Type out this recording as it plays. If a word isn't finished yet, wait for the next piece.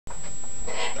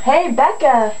Hey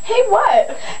Becca! Hey,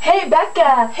 what? Hey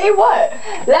Becca! Hey, what?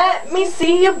 Let me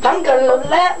see your bungalow,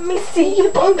 let me see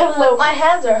your bungalow. My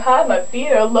hands are high, my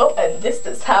feet are low, and this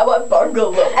is how I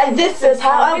bungalow. And this is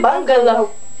how I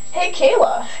bungalow. Hey,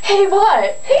 Kayla. Hey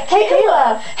what? Hey,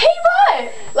 Kayla! Hey,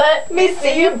 what? Let me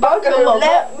see your bungalow.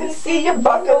 Let me see your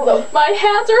bungalow. My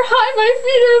hands are high, my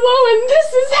feet are low, and this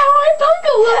is how I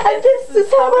bungalow. And this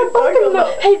is how I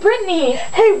bungalow. Hey, Brittany.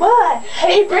 Hey what?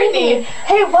 Hey, Brittany.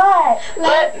 Hey what?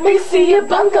 Let me see your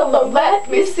bungalow. Let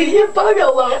me see your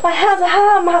bungalow. My hands are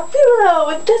high, my feet are low,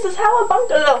 and this is how I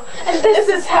bungalow. And this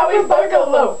is how we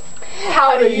bungalow.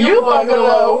 How do you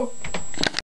bungalow?